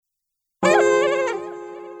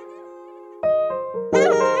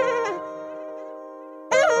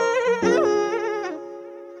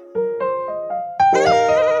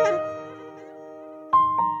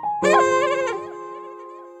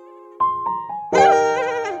I'm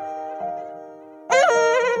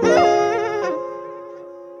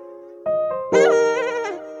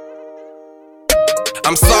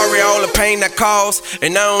sorry all the pain I caused,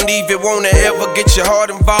 and I don't even wanna ever get your heart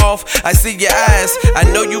involved. I see your eyes, I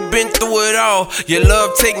know you've been through it all. Your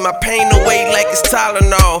love take my pain away like it's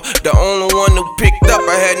Tylenol. The only one who picked up,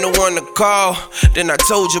 I had no one to call. Then I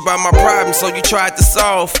told you about my problem, so you tried to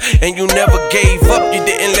solve. And you never gave up, you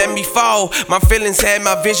didn't let me fall. My feelings had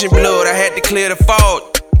my vision blurred, I had to clear the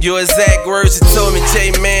fault. Your exact words that told me, Jay,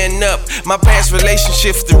 man up. My past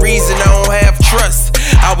relationships, the reason I don't have trust.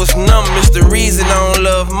 I was numb, it's the reason I don't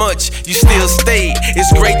love much. You still stayed,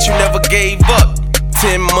 it's great you never gave up.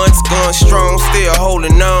 10 months going strong, still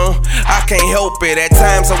holding on. I can't help it, at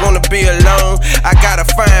times I wanna be alone. I gotta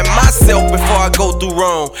find myself before I go through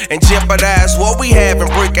wrong and jeopardize what we have and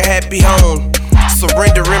break a happy home.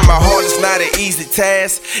 Surrendering my heart is not an easy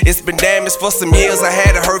task. It's been damaged for some years, I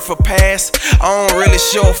had a hurtful past. I don't really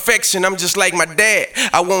show affection, I'm just like my dad.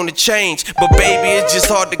 I wanna change, but baby, it's just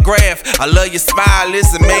hard to grasp. I love your smile,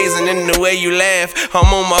 it's amazing in the way you laugh.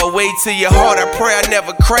 I'm on my way to your heart, I pray I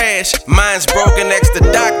never crash. Mine's broken, next to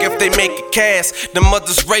Doc if they make a cast. The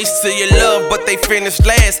mothers race to your love, but they finished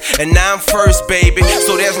last. And now I'm first, baby,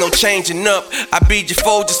 so there's no changing up. I beat your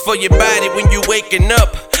fold just for your body when you waking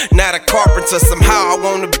up. Not a carpenter, somehow I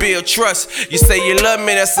wanna build trust. You say you love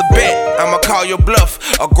me, that's a bet, I'ma call your bluff.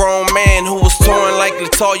 A grown man who was torn like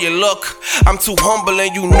Latoya Luck. I'm too humble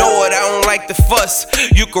and you know it, I don't like the fuss.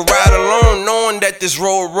 You could ride alone knowing that this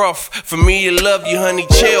road rough. For me to love you, honey,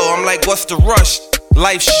 chill, I'm like, what's the rush?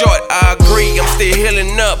 Life's short, I agree, I'm still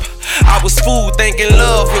healing up. I was fooled thinking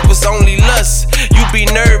love, it was only lust. You be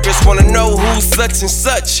nervous, wanna know who's such and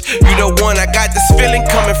such. You the one, I got this feeling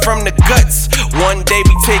coming from the guts. One day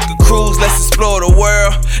we take a cruise, let's explore the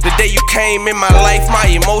world. The day you came in my life, my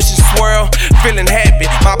emotions swirl. Feeling happy,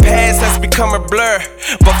 my past has become a blur.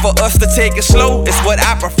 But for us to take it slow, it's what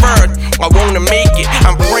I prefer. I wanna make it,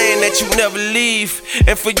 I'm praying that you never leave.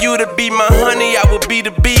 And for you to be my honey, I would be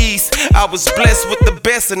the bees. I was blessed with the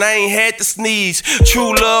best and I ain't had to sneeze.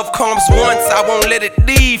 True love comes once, I won't let it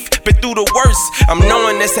leave. Been through the worst, I'm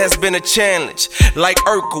knowing this has been a challenge. Like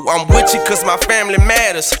Urkel, I'm with you cause my family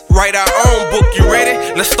matters. Write our own book, you ready?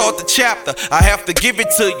 Let's start the chapter. I have to give it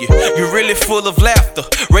to you, you're really full of laughter.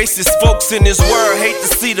 Racist folks in this world hate to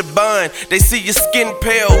see the bun. They see your skin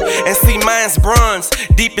pale and see mine's bronze.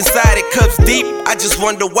 Deep inside it cuts deep, I just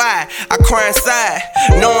wonder why. I cry inside,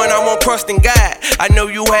 knowing I won't trust in God. I know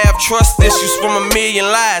you have trust issues from a million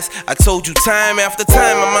lies. I told you time after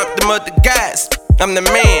time, I'm out them other guys. I'm the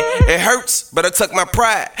man, it hurts, but I took my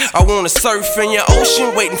pride. I wanna surf in your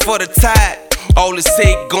ocean, waiting for the tide. All this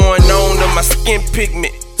hate going on to my skin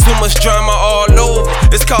pigment. Too much drama all over,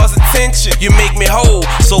 it's causing tension. You make me whole,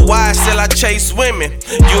 so why shall I chase women?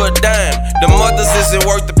 You a dime, the mothers isn't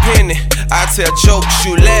worth a penny. I tell jokes,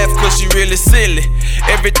 you laugh cause you really silly.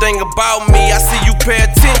 Everything about me, I see you pay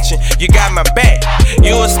attention. You got my back,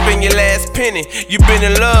 you'll spend your last penny. You been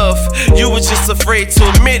in love, you was just afraid to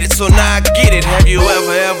admit it, so now I get it. Have you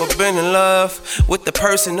ever been in love with the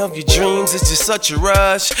person of your dreams? It's just such a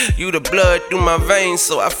rush. You the blood through my veins,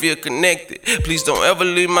 so I feel connected. Please don't ever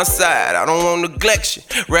leave my side, I don't want to neglect you.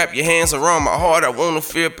 Wrap your hands around my heart, I wanna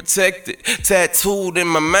feel protected. Tattooed in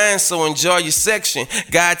my mind, so enjoy your section.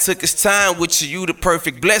 God took his time with you, the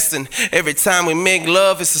perfect blessing. Every time we make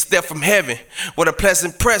love, it's a step from heaven. What a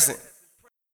pleasant present.